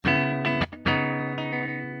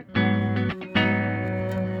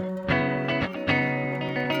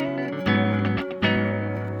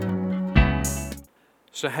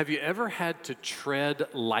So have you ever had to tread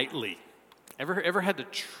lightly? Ever had to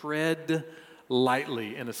tread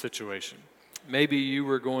lightly in a situation? Maybe you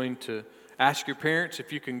were going to ask your parents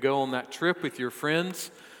if you can go on that trip with your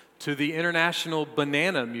friends to the International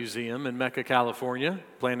Banana Museum in Mecca, California,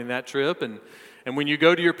 planning that trip. And when you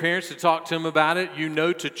go to your parents to talk to them about it, you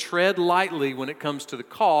know to tread lightly when it comes to the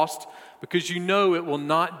cost because you know it will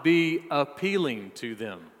not be appealing to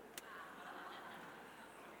them.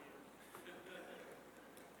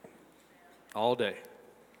 All day.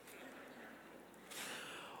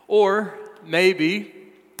 Or maybe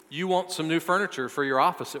you want some new furniture for your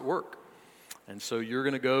office at work. And so you're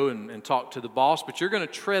going to go and talk to the boss, but you're going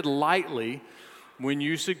to tread lightly when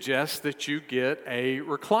you suggest that you get a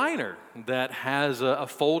recliner that has a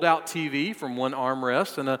fold-out TV from one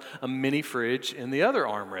armrest and a mini fridge in the other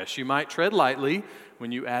armrest. You might tread lightly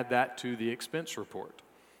when you add that to the expense report.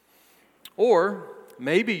 Or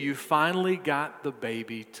maybe you finally got the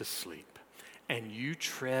baby to sleep and you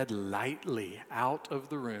tread lightly out of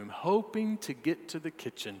the room, hoping to get to the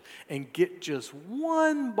kitchen and get just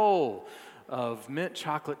one bowl of mint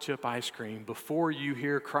chocolate chip ice cream before you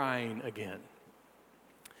hear crying again.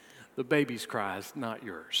 The baby's cry is not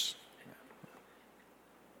yours.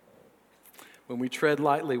 When we tread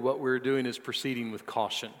lightly, what we're doing is proceeding with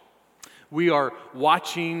caution. We are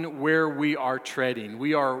watching where we are treading.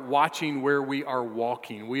 We are watching where we are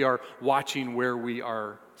walking. We are watching where we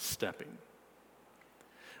are stepping.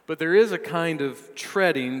 But there is a kind of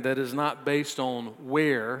treading that is not based on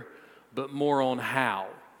where, but more on how.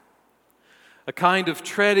 A kind of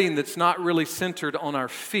treading that's not really centered on our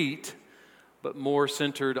feet, but more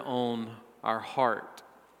centered on our heart.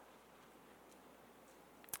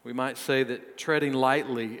 We might say that treading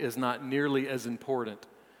lightly is not nearly as important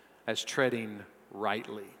as treading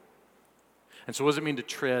rightly. And so what does it mean to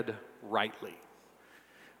tread rightly?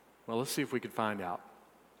 Well, let's see if we can find out.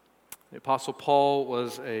 The Apostle Paul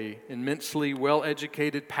was an immensely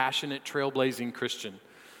well-educated, passionate, trailblazing Christian.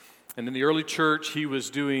 And in the early church, he was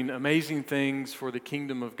doing amazing things for the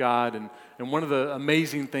kingdom of God. And one of the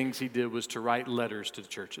amazing things he did was to write letters to the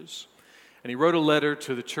churches. And he wrote a letter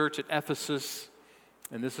to the church at Ephesus.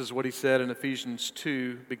 And this is what he said in Ephesians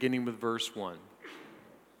 2, beginning with verse 1.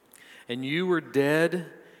 And you were dead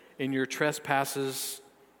in your trespasses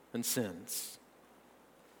and sins.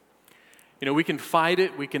 You know, we can fight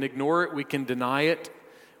it, we can ignore it, we can deny it,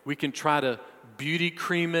 we can try to beauty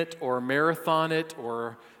cream it or marathon it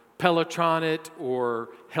or Peloton it or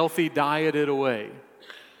healthy diet it away.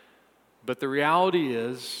 But the reality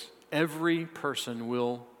is every person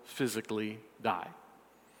will physically die.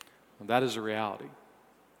 And that is a reality.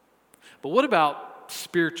 But what about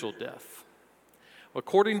spiritual death?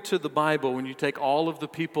 According to the Bible, when you take all of the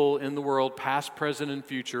people in the world, past, present, and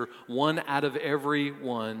future, 1 out of every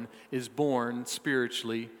one is born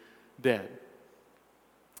spiritually dead.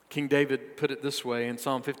 King David put it this way in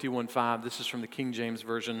Psalm 51:5. This is from the King James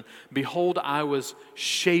Version. Behold, I was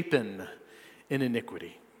shapen in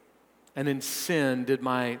iniquity, and in sin did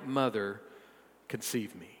my mother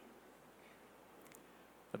conceive me.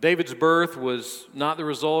 David's birth was not the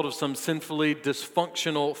result of some sinfully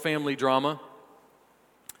dysfunctional family drama.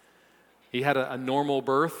 He had a normal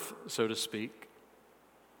birth, so to speak.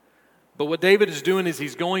 But what David is doing is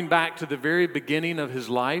he's going back to the very beginning of his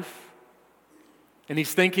life, and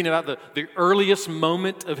he's thinking about the earliest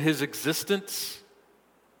moment of his existence.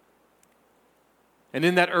 And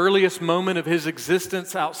in that earliest moment of his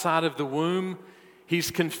existence outside of the womb,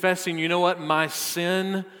 he's confessing, you know what, my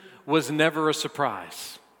sin was never a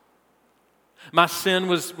surprise. My sin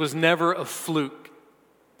was never a fluke.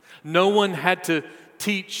 No one had to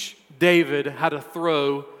teach David how to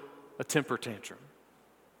throw a temper tantrum.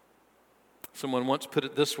 Someone once put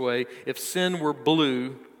it this way: if sin were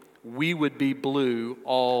blue, we would be blue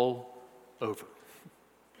all over.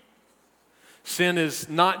 Sin is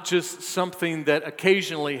not just something that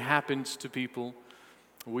occasionally happens to people.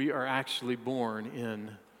 We are actually born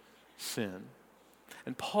in sin.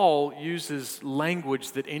 And Paul uses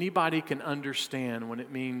language that anybody can understand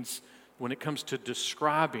when it comes to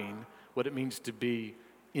describing what it means to be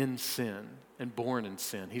in sin and born in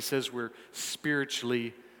sin. He says we're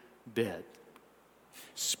spiritually dead.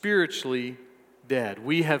 Spiritually dead.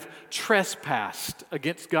 We have trespassed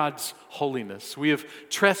against God's holiness. We have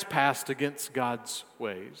trespassed against God's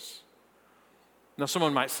ways. Now,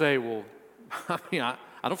 someone might say, well, I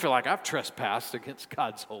don't feel like I've trespassed against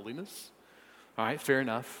God's holiness. All right, fair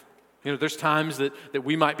enough. You know, there's times that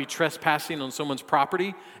we might be trespassing on someone's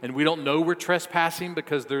property and we don't know we're trespassing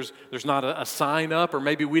because there's not a sign up, or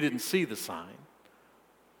maybe we didn't see the sign.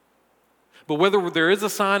 But whether there is a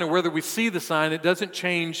sign or whether we see the sign, it doesn't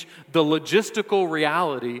change the logistical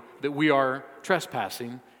reality that we are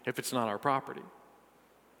trespassing if it's not our property.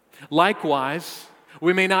 Likewise,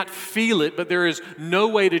 we may not feel it, but there is no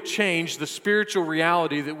way to change the spiritual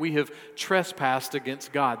reality that we have trespassed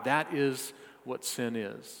against God. That is what sin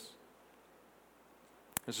is.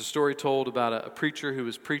 There's a story told about a preacher who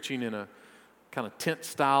was preaching in a kind of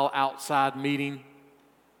tent-style outside meeting,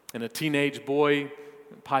 and a teenage boy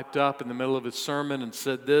piped up in the middle of his sermon and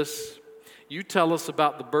said this, "You tell us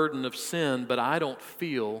about the burden of sin, but I don't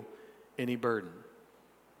feel any burden."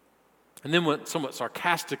 And then somewhat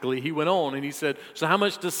sarcastically, he went on and he said, "So how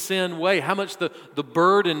much does sin weigh? How much the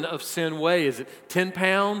burden of sin weigh? Is it 10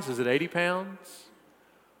 pounds? Is it 80 pounds?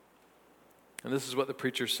 And this is what the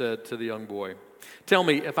preacher said to the young boy. "Tell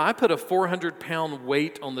me, if I put a 400-pound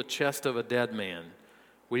weight on the chest of a dead man,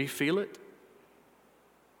 would he feel it?"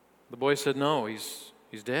 The boy said, "No, he's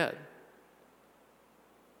dead."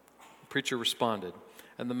 The preacher responded,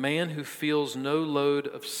 "And the man who feels no load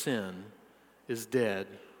of sin is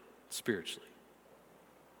dead spiritually."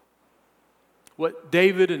 What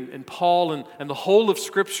David and Paul and the whole of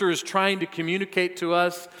Scripture is trying to communicate to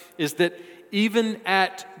us is that even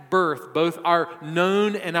at birth, both our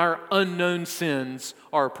known and our unknown sins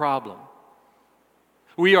are a problem.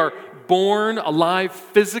 We are born alive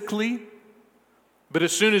physically, but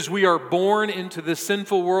as soon as we are born into this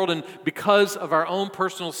sinful world and because of our own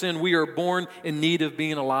personal sin, we are born in need of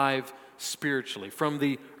being alive spiritually. From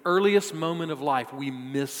the earliest moment of life, we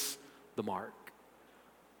miss the mark.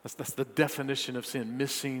 That's the definition of sin,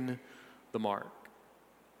 missing the mark.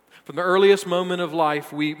 From the earliest moment of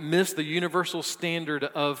life, we miss the universal standard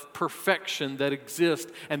of perfection that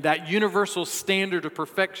exists. And that universal standard of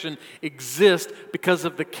perfection exists because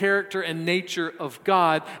of the character and nature of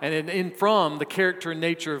God. And from the character and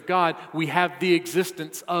nature of God, we have the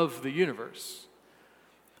existence of the universe.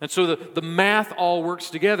 And so the math all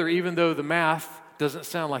works together, even though the math doesn't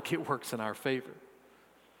sound like it works in our favor.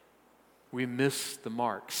 We miss the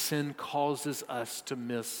mark. Sin causes us to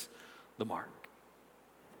miss the mark.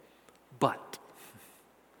 But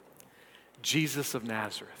Jesus of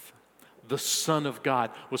Nazareth, the Son of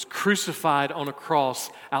God, was crucified on a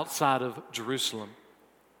cross outside of Jerusalem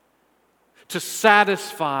to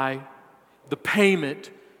satisfy the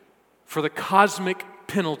payment for the cosmic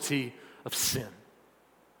penalty of sin.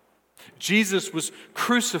 Jesus was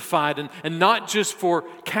crucified, and not just for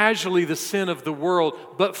casually the sin of the world,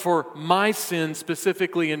 but for my sin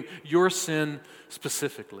specifically and your sin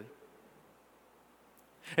specifically.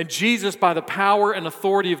 And Jesus, by the power and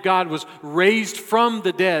authority of God, was raised from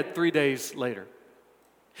the dead 3 days later.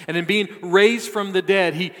 And in being raised from the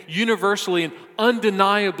dead, he universally and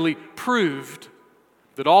undeniably proved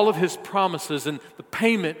that all of his promises and the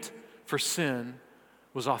payment for sin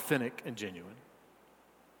was authentic and genuine.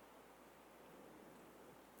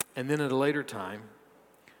 And then at a later time,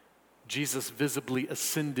 Jesus visibly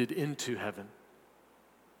ascended into heaven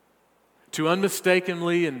to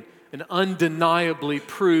unmistakably and undeniably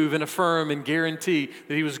prove and affirm and guarantee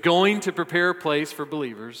that he was going to prepare a place for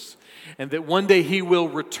believers and that one day he will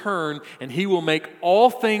return and he will make all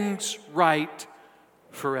things right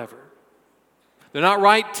forever. They're not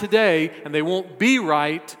right today and they won't be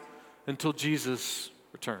right until Jesus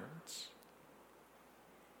returns.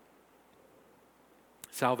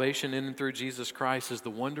 Salvation in and through Jesus Christ is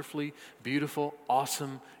the wonderfully beautiful,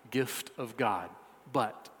 awesome gift of God.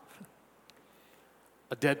 But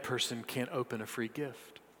a dead person can't open a free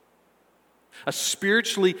gift. A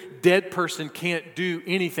spiritually dead person can't do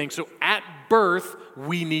anything. So at birth,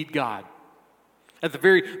 we need God. At the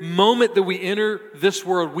very moment that we enter this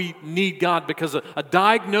world, we need God because a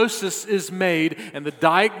diagnosis is made, and the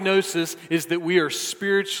diagnosis is that we are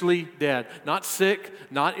spiritually dead. Not sick,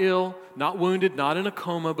 not ill, not wounded, not in a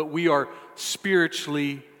coma, but we are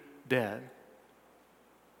spiritually dead.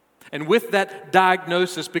 And with that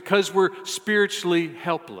diagnosis, because we're spiritually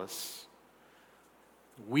helpless,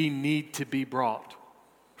 we need to be brought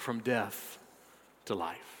from death to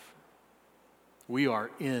life. We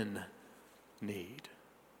are in need.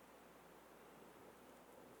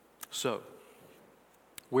 So,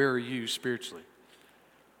 where are you spiritually?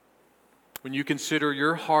 When you consider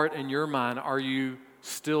your heart and your mind, are you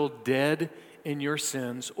still dead in your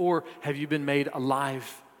sins, or have you been made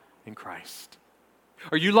alive in Christ?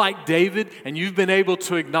 Are you like David and you've been able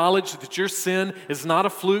to acknowledge that your sin is not a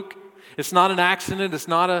fluke, it's not an accident, it's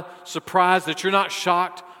not a surprise, that you're not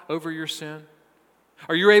shocked over your sin?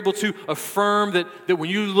 Are you able to affirm that when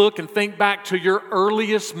you look and think back to your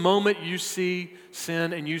earliest moment, you see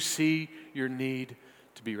sin and you see your need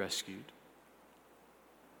to be rescued?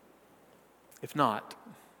 If not,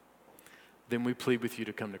 then we plead with you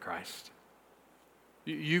to come to Christ.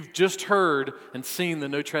 You've just heard and seen the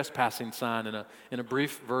no trespassing sign in a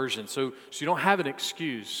brief version, so you don't have an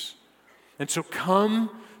excuse. And so come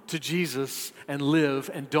to Jesus and live,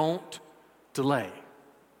 and don't delay.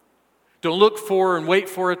 Don't look for and wait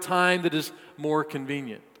for a time that is more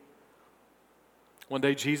convenient. One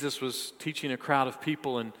day Jesus was teaching a crowd of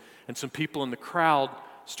people, and some people in the crowd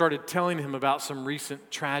started telling him about some recent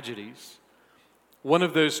tragedies. One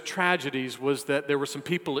of those tragedies was that there were some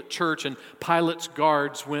people at church, and Pilate's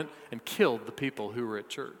guards went and killed the people who were at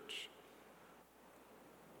church.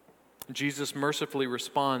 Jesus mercifully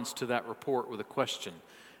responds to that report with a question,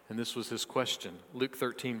 and this was his question. Luke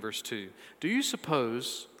 13, verse 2. Do you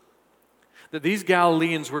suppose that these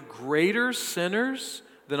Galileans were greater sinners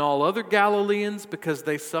than all other Galileans because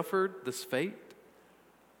they suffered this fate?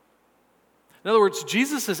 In other words,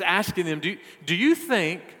 Jesus is asking them, do you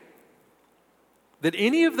think that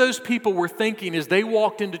any of those people were thinking as they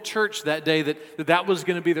walked into church that day that was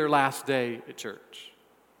going to be their last day at church?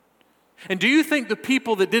 And do you think the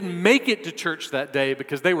people that didn't make it to church that day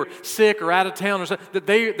because they were sick or out of town or something, that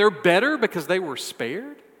they're better because they were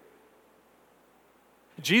spared?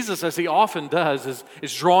 Jesus, as he often does,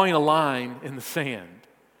 is drawing a line in the sand.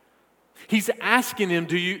 He's asking them,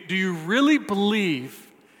 do you really believe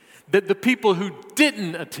that the people who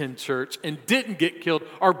didn't attend church and didn't get killed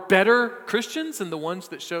are better Christians than the ones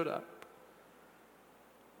that showed up?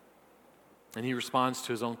 And he responds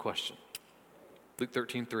to his own question. Luke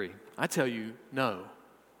 13:3. I tell you, no.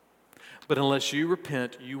 But unless you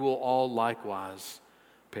repent, you will all likewise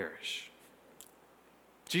perish.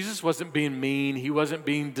 Jesus wasn't being mean. He wasn't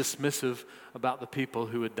being dismissive about the people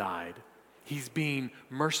who had died. He's being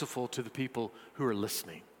merciful to the people who are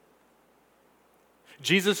listening.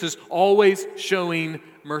 Jesus is always showing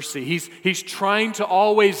mercy. He's trying to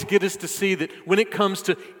always get us to see that when it comes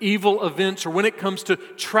to evil events or when it comes to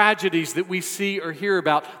tragedies that we see or hear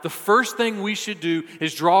about, the first thing we should do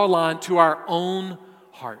is draw a line to our own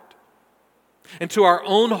heart. And to our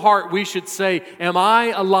own heart, we should say, am I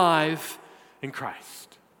alive in Christ?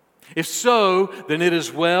 If so, then it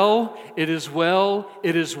is well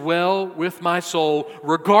with my soul,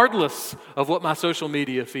 regardless of what my social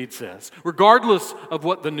media feed says, regardless of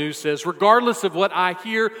what the news says, regardless of what I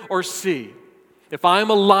hear or see. If I am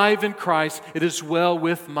alive in Christ, it is well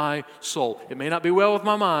with my soul. It may not be well with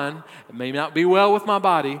my mind, it may not be well with my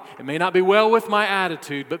body, it may not be well with my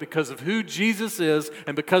attitude, but because of who Jesus is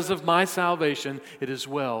and because of my salvation, it is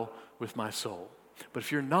well with my soul. But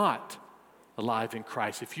if you're not alive in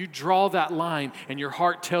Christ, if you draw that line and your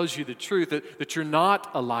heart tells you the truth that you're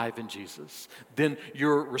not alive in Jesus, then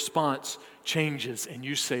your response changes and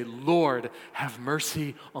you say, Lord, have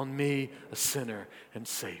mercy on me, a sinner, and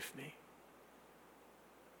save me.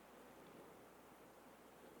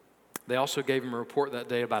 They also gave him a report that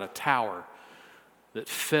day about a tower that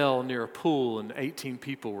fell near a pool and 18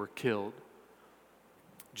 people were killed.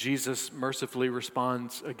 Jesus mercifully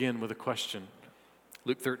responds again with a question.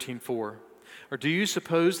 Luke 13:4. Or do you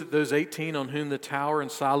suppose that those 18 on whom the tower in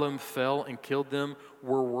Siloam fell and killed them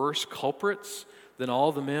were worse culprits than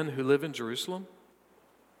all the men who live in Jerusalem?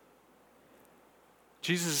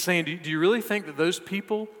 Jesus is saying, do you really think that those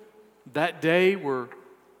people that day were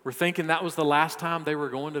thinking that was the last time they were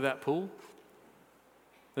going to that pool?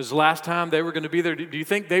 It was the last time they were going to be there. Do you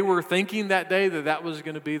think they were thinking that day that was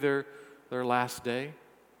going to be their last day?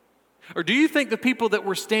 Or do you think the people that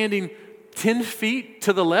were standing 10 feet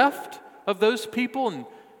to the left of those people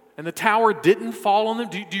and the tower didn't fall on them,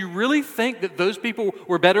 do you really think that those people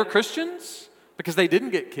were better Christians because they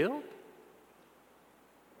didn't get killed?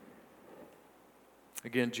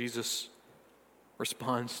 Again, Jesus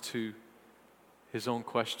responds to his own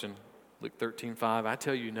question. Luke 13:5, I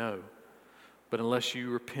tell you no, but unless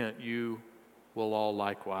you repent, you will all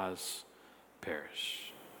likewise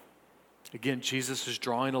perish. Again, Jesus is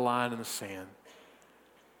drawing a line in the sand.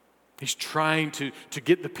 He's trying to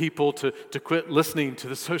get the people to quit listening to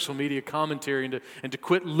the social media commentary and to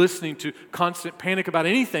quit listening to constant panic about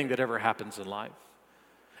anything that ever happens in life.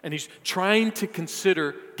 And he's trying to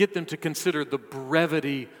get them to consider the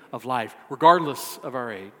brevity of life, regardless of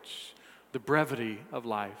our age, the brevity of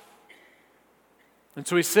life. And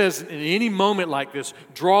so he says, in any moment like this,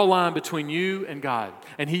 draw a line between you and God.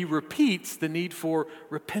 And he repeats the need for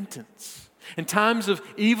repentance. In times of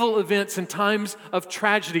evil events, in times of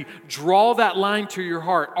tragedy, draw that line to your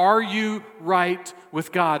heart. Are you right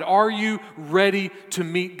with God? Are you ready to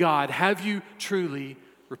meet God? Have you truly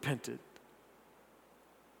repented?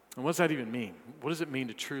 And what does that even mean? What does it mean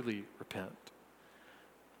to truly repent?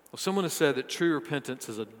 Well, someone has said that true repentance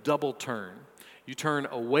is a double turn. You turn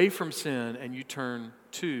away from sin and you turn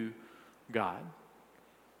to God.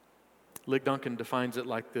 Lig Duncan defines it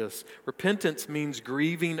like this: repentance means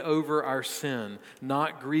grieving over our sin,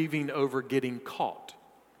 not grieving over getting caught,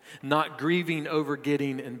 not grieving over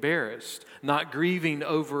getting embarrassed, not grieving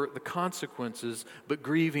over the consequences, but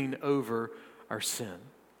grieving over our sin.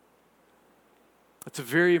 That's a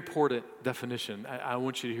very important definition. I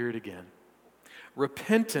want you to hear it again.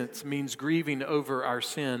 Repentance means grieving over our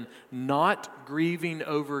sin, not grieving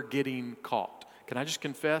over getting caught. Can I just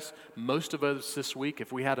confess, most of us this week,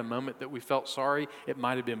 if we had a moment that we felt sorry, it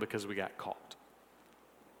might have been because we got caught.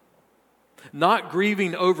 Not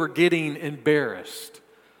grieving over getting embarrassed.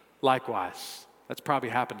 Likewise, that's probably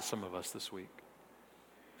happened to some of us this week.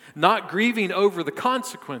 Not grieving over the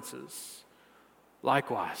consequences.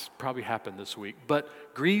 Likewise, probably happened this week. But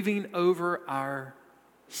grieving over our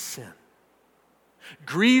sin.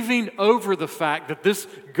 Grieving over the fact that this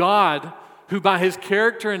God, who by His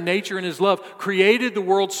character and nature and His love created the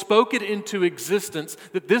world, spoke it into existence,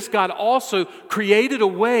 that this God also created a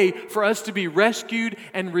way for us to be rescued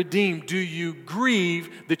and redeemed. Do you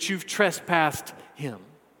grieve that you've trespassed Him?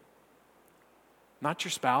 Not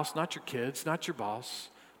your spouse, not your kids, not your boss,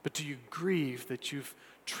 but do you grieve that you've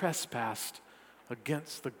trespassed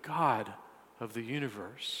against the God of the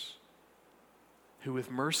universe, who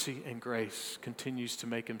with mercy and grace continues to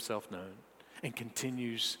make Himself known and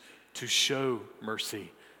continues to show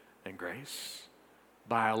mercy and grace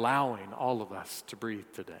by allowing all of us to breathe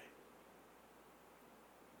today?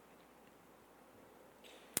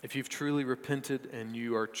 If you've truly repented and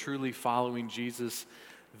you are truly following Jesus,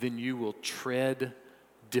 then you will tread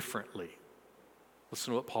differently.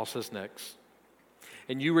 Listen to what Paul says next.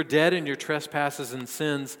 And you were dead in your trespasses and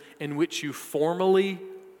sins in which you formerly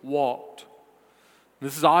walked.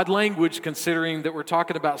 This is odd language considering that we're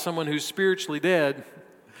talking about someone who's spiritually dead.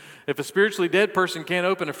 If a spiritually dead person can't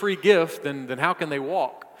open a free gift, then how can they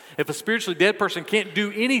walk? If a spiritually dead person can't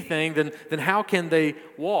do anything, then how can they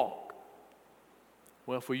walk?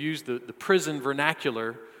 Well, if we use the prison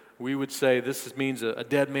vernacular, we would say this means a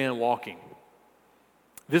dead man walking.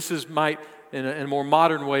 This might, in a more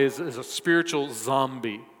modern way, is a spiritual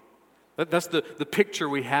zombie. That's the picture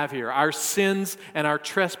we have here. Our sins and our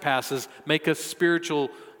trespasses make us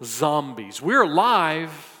spiritual zombies. We're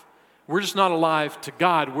alive. We're just not alive to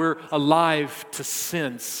God. We're alive to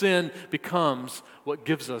sin. Sin becomes what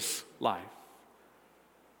gives us life.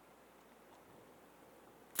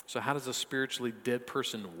 So how does a spiritually dead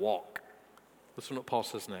person walk? Listen to what Paul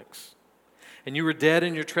says next. And you were dead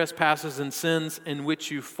in your trespasses and sins in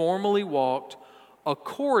which you formerly walked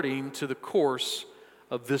according to the course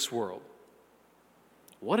of this world.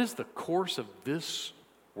 What is the course of this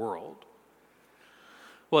world?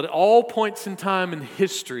 Well, at all points in time in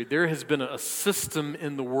history, there has been a system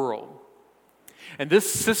in the world. And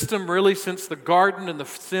this system, really, since the garden and the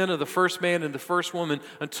sin of the first man and the first woman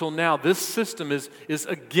until now, this system is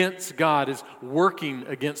against God, is working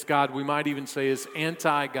against God. We might even say is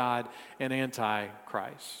anti-God and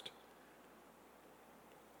anti-Christ.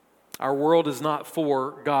 Our world is not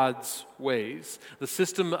for God's ways. The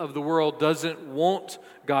system of the world doesn't want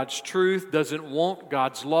God's truth, doesn't want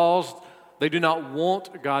God's laws. They do not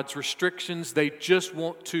want God's restrictions. They just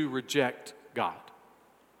want to reject God.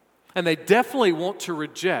 And they definitely want to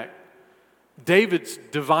reject David's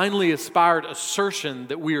divinely inspired assertion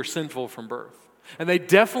that we are sinful from birth. And they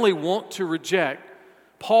definitely want to reject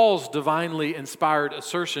Paul's divinely inspired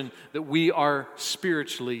assertion that we are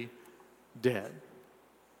spiritually dead.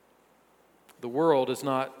 The world is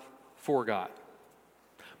not for God.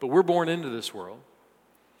 But we're born into this world.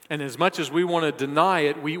 And as much as we want to deny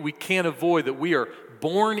it, we can't avoid that we are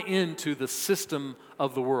born into the system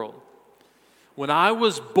of the world. When I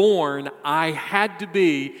was born, I had to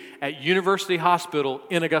be at University Hospital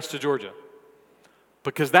in Augusta, Georgia,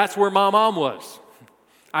 because that's where my mom was.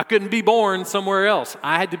 I couldn't be born somewhere else.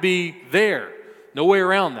 I had to be there. No way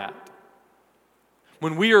around that.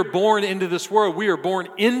 When we are born into this world, we are born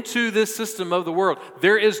into this system of the world.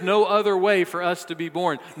 There is no other way for us to be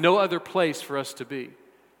born, no other place for us to be.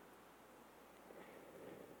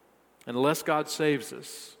 Unless God saves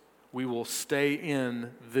us, we will stay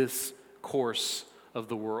in this course of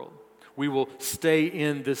the world. We will stay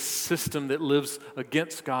in this system that lives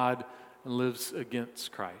against God and lives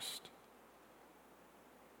against Christ.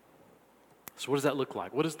 So what does that look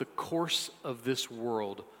like? What does the course of this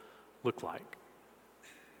world look like?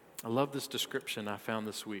 I love this description I found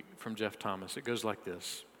this week from Jeff Thomas. It goes like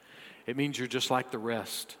this. It means you're just like the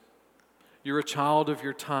rest. You're a child of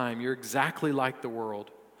your time. You're exactly like the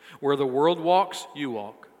world. Where the world walks, you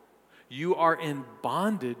walk. You are in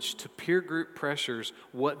bondage to peer group pressures.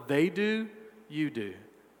 What they do, you do.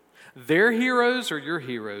 Their heroes are your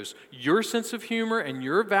heroes. Your sense of humor and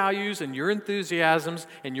your values and your enthusiasms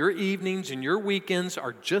and your evenings and your weekends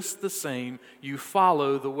are just the same. You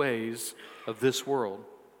follow the ways of this world.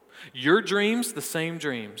 Your dreams, the same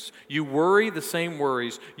dreams. You worry, the same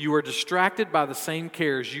worries. You are distracted by the same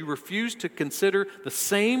cares. You refuse to consider the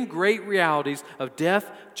same great realities of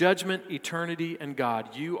death, judgment, eternity, and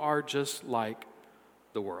God. You are just like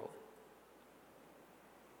the world.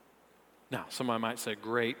 Now, somebody might say,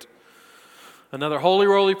 great. Another holy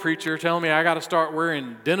roly preacher telling me I got to start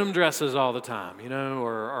wearing denim dresses all the time,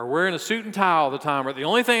 or wearing a suit and tie all the time, or the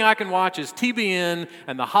only thing I can watch is TBN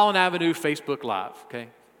and the Holland Avenue Facebook Live, okay?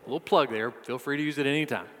 A little plug there. Feel free to use it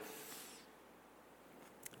anytime.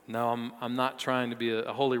 No, I'm not trying to be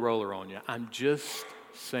a holy roller on you. I'm just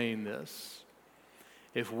saying this.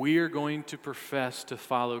 If we are going to profess to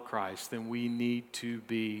follow Christ, then we need to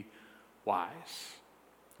be wise.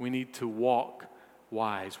 We need to walk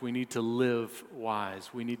wise. We need to live wise.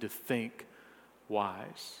 We need to think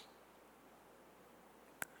wise.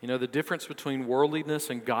 The difference between worldliness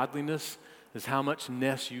and godliness is how much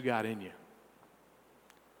ness you got in you.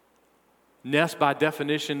 Ness, by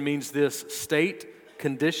definition, means this: state,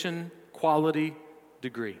 condition, quality,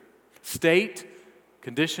 degree. State,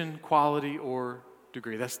 condition, quality, or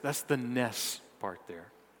degree. That's the ness part there.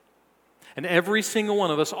 And every single one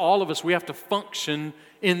of us, all of us, we have to function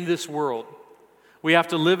in this world. We have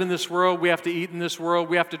to live in this world. We have to eat in this world.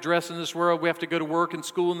 We have to dress in this world. We have to go to work and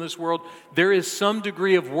school in this world. There is some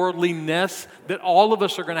degree of worldliness that all of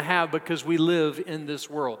us are going to have because we live in this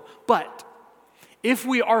world. But if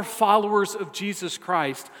we are followers of Jesus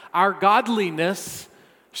Christ, our godliness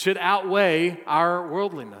should outweigh our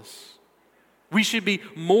worldliness. We should be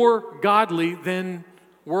more godly than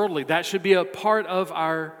worldly. That should be a part of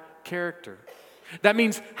our character. That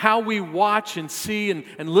means how we watch and see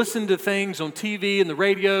and listen to things on TV and the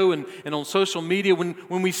radio and on social media.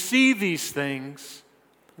 When we see these things,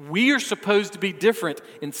 we are supposed to be different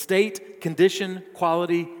in state, condition,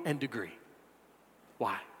 quality, and degree.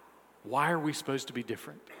 Why? Why are we supposed to be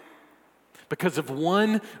different? Because of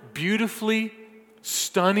one beautifully,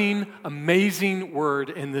 stunning, amazing word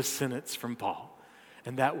in this sentence from Paul.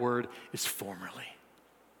 And that word is formerly.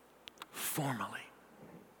 Formerly.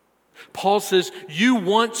 Paul says, you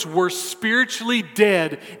once were spiritually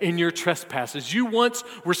dead in your trespasses. You once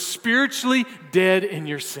were spiritually dead in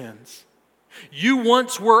your sins. You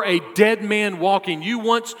once were a dead man walking. You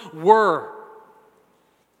once were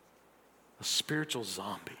a spiritual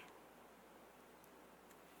zombie.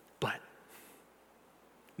 But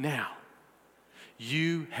now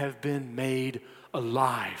you have been made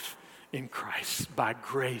alive in Christ. By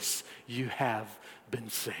grace you have been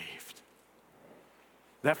saved.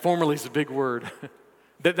 That formerly is a big word.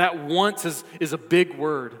 that once is a big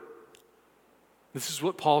word. This is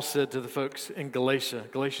what Paul said to the folks in Galatia,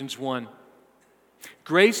 Galatians 1.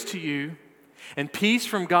 Grace to you and peace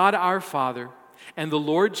from God our Father and the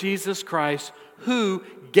Lord Jesus Christ, who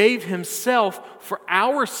gave himself for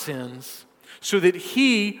our sins so that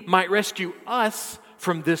he might rescue us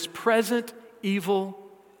from this present evil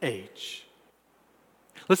age.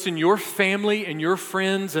 Listen, your family and your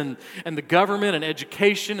friends and the government and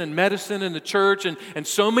education and medicine and the church and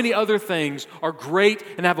so many other things are great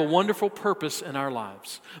and have a wonderful purpose in our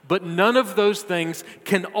lives. But none of those things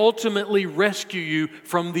can ultimately rescue you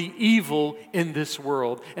from the evil in this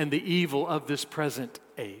world and the evil of this present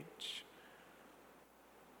age.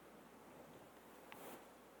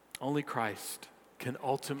 Only Christ can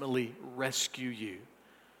ultimately rescue you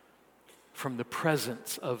from the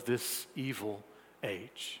presence of this evil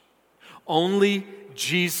age. Only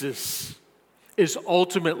Jesus is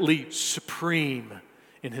ultimately supreme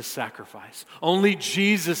in his sacrifice. Only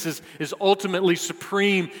Jesus is ultimately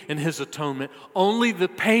supreme in his atonement. Only the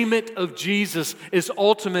payment of Jesus is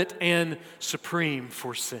ultimate and supreme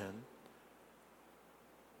for sin.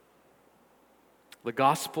 The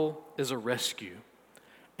gospel is a rescue,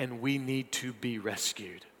 and we need to be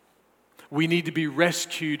rescued. We need to be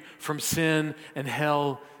rescued from sin and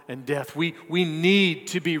hell and death. We need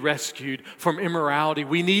to be rescued from immorality.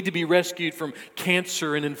 We need to be rescued from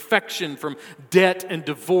cancer and infection, from debt and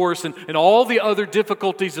divorce and all the other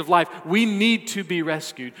difficulties of life. We need to be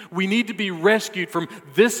rescued. We need to be rescued from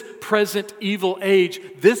this present evil age,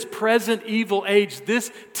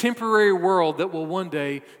 this temporary world that will one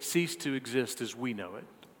day cease to exist as we know it.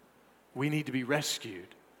 We need to be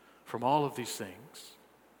rescued from all of these things.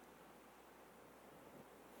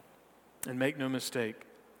 And make no mistake,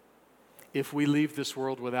 if we leave this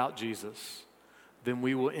world without Jesus, then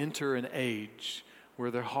we will enter an age where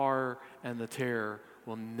the horror and the terror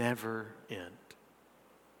will never end.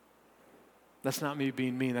 That's not me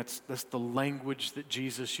being mean. That's the language that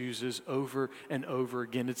Jesus uses over and over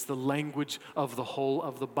again. It's the language of the whole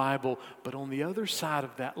of the Bible. But on the other side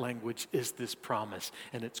of that language is this promise,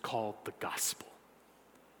 and it's called the gospel.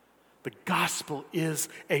 The gospel is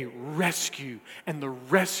a rescue, and the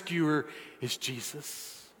rescuer is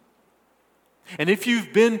Jesus. And if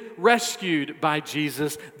you've been rescued by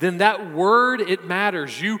Jesus, then that word, it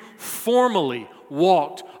matters. You formally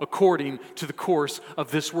walked according to the course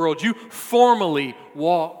of this world. You formally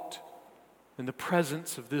walked in the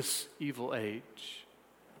presence of this evil age.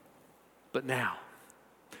 But now,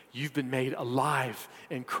 you've been made alive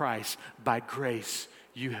in Christ. By grace,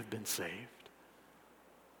 you have been saved.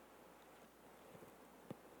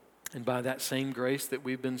 And by that same grace that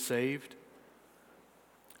we've been saved,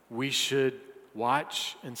 we should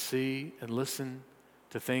watch and see and listen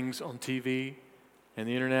to things on TV and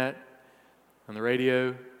the internet, on the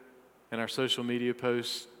radio, and our social media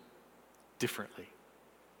posts differently.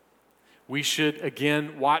 We should,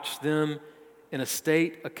 again, watch them in a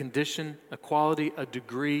state, a condition, a quality, a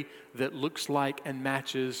degree that looks like and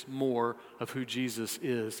matches more of who Jesus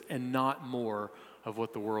is and not more of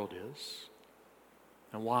what the world is.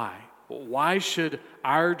 And why? Well, why should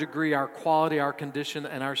our degree, our quality, our condition,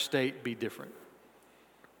 and our state be different?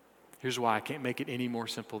 Here's why. I can't make it any more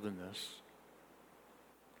simple than this.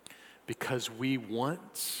 Because we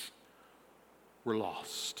once were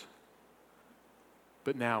lost,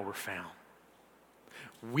 but now we're found.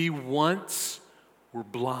 We once were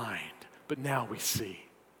blind, but now we see.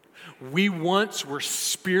 We once were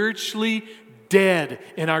spiritually dead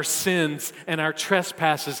in our sins and our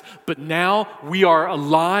trespasses, but now we are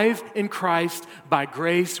alive in Christ. By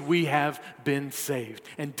grace, we have been saved.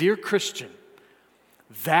 And dear Christian,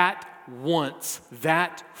 that once,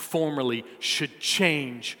 that formerly should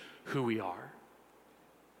change who we are.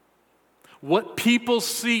 What people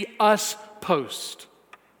see us post,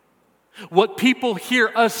 what people hear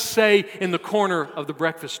us say in the corner of the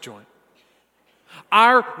breakfast joint,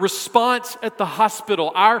 our response at the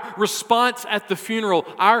hospital, our response at the funeral,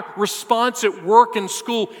 our response at work and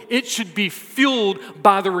school, it should be fueled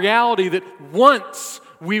by the reality that once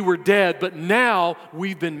we were dead, but now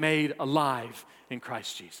we've been made alive in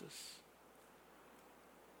Christ Jesus.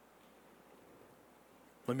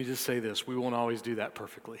 Let me just say this, we won't always do that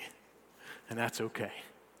perfectly, and that's okay.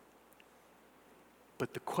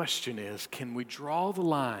 But the question is, can we draw the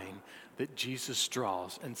line that Jesus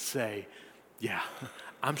draws and say, yeah,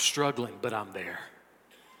 I'm struggling, but I'm there.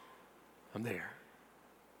 I'm there.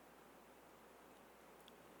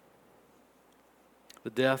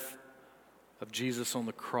 The death of Jesus on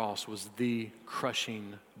the cross was the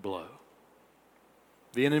crushing blow.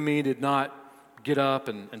 The enemy did not get up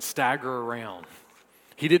and stagger around.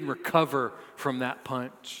 He didn't recover from that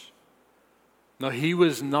punch. No, he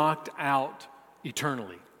was knocked out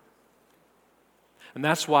eternally. And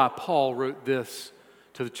that's why Paul wrote this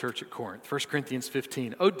to the church at Corinth. 1 Corinthians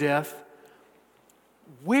 15. O death,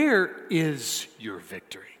 where is your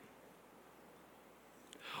victory?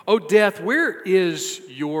 O death, where is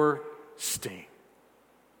your sting?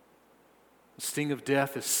 The sting of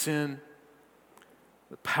death is sin.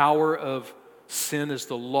 The power of sin is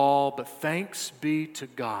the law, but thanks be to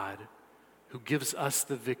God who gives us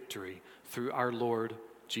the victory through our Lord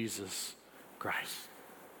Jesus Christ.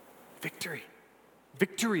 Victory.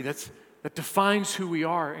 Victory, that defines who we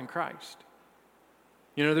are in Christ.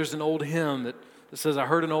 You know, there's an old hymn that says, I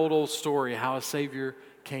heard an old story, how a Savior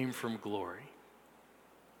came from glory.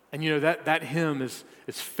 And you know, that hymn is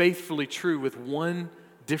faithfully true with one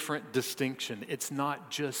different distinction. It's not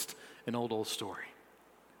just an old story.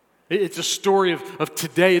 It's a story of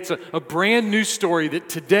today. It's a brand new story that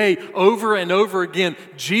today, over and over again,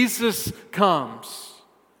 Jesus comes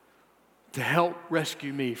to help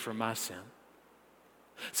rescue me from my sin.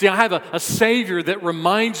 See, I have a Savior that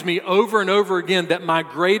reminds me over and over again that my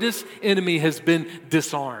greatest enemy has been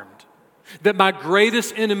disarmed. That my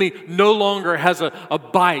greatest enemy no longer has a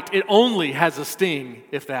bite. It only has a sting,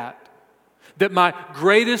 if that. That my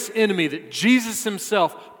greatest enemy, that Jesus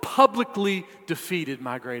himself publicly defeated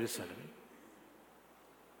my greatest enemy.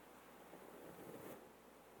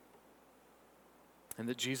 And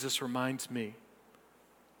that Jesus reminds me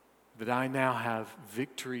that I now have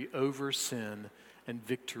victory over sin and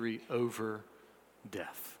victory over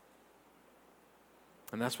death.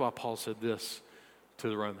 And that's why Paul said this to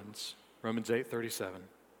the Romans. Romans 8:37.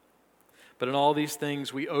 But in all these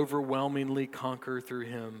things we overwhelmingly conquer through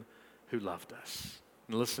him who loved us.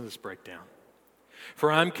 And listen to this breakdown.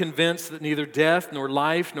 For I'm convinced that neither death, nor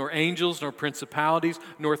life, nor angels, nor principalities,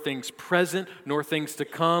 nor things present, nor things to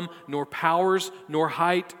come, nor powers, nor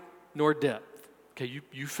height, nor depth Okay,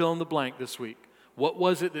 you fill in the blank this week. What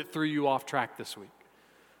was it that threw you off track this week?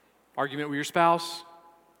 Argument with your spouse?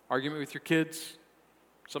 Argument with your kids?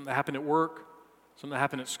 Something that happened at work? Something that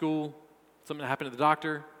happened at school? Something that happened at the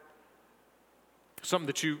doctor? Something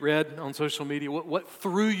that you read on social media? What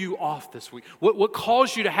threw you off this week? What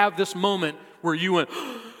caused you to have this moment where you went,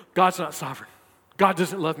 God's not sovereign. God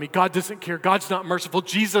doesn't love me. God doesn't care. God's not merciful.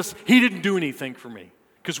 Jesus, He didn't do anything for me.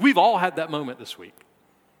 Because we've all had that moment this week.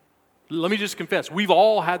 Let me just confess, we've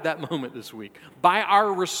all had that moment this week. By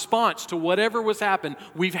our response to whatever was happened,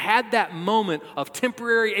 we've had that moment of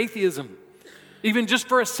temporary atheism. Even just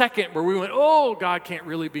for a second where we went, oh, God can't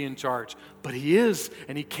really be in charge. But He is,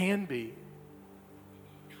 and He can be.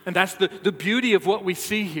 And that's the beauty of what we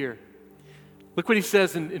see here. Look what He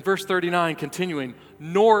says in verse 39, continuing.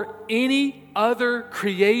 Nor any other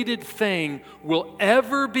created thing will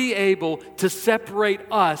ever be able to separate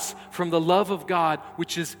us from the love of God,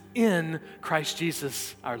 which is in Christ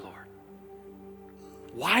Jesus our Lord.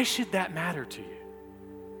 Why should that matter to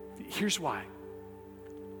you? Here's why.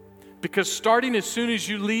 Because starting as soon as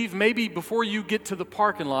you leave, maybe before you get to the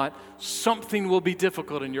parking lot, something will be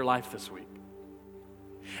difficult in your life this week.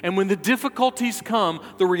 And when the difficulties come,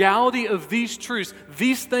 the reality of these truths,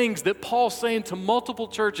 these things that Paul's saying to multiple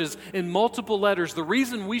churches in multiple letters, the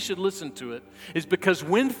reason we should listen to it is because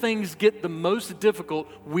when things get the most difficult,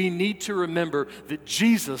 we need to remember that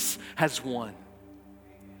Jesus has won.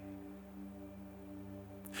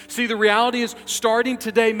 See, the reality is, starting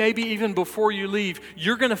today, maybe even before you leave,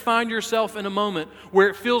 you're going to find yourself in a moment where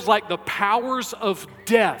it feels like the powers of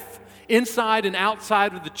death inside and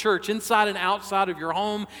outside of the church, inside and outside of your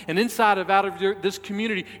home, and inside and out of this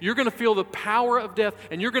community, you're going to feel the power of death,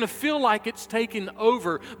 and you're going to feel like it's taken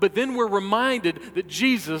over. But then we're reminded that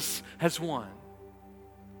Jesus has won.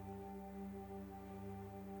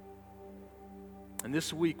 And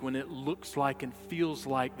this week, when it looks like and feels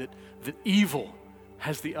like that evil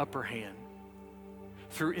has the upper hand,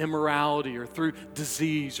 through immorality or through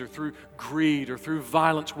disease or through greed or through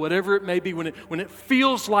violence, whatever it may be, when it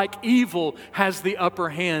feels like evil has the upper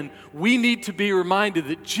hand, we need to be reminded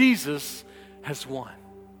that Jesus has won.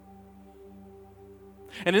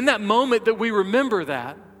 And in that moment that we remember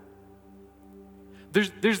that,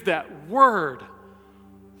 there's that word,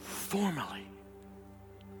 formerly,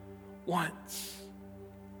 once.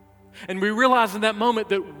 And we realize in that moment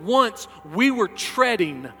that once we were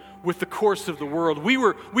treading with the course of the world. We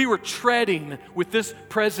were treading with this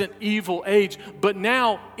present evil age, but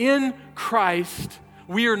now in Christ,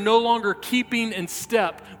 we are no longer keeping in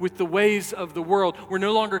step with the ways of the world. We're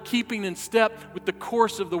no longer keeping in step with the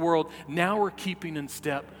course of the world. Now we're keeping in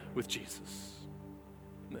step with Jesus.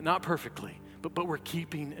 Not perfectly, but we're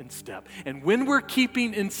keeping in step. And when we're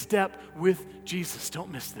keeping in step with Jesus,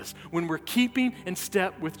 don't miss this. When we're keeping in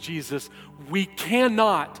step with Jesus, we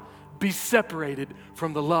cannot be separated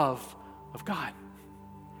from the love of God.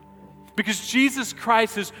 Because Jesus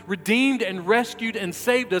Christ has redeemed and rescued and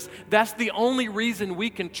saved us, that's the only reason we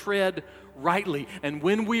can tread rightly. And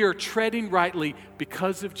when we are treading rightly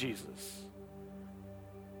because of Jesus,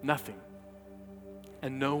 nothing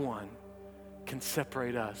and no one can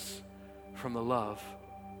separate us from the love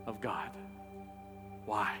of God.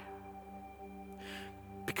 Why?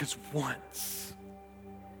 Because once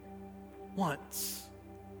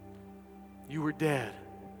you were dead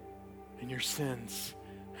in your sins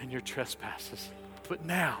and your trespasses. But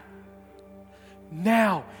now,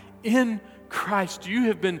 in Christ, you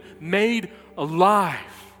have been made alive.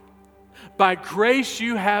 By grace,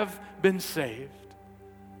 you have been saved.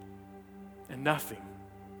 And nothing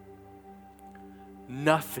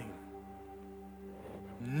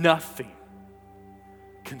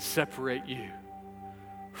can separate you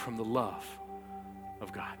from the love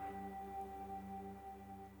of God.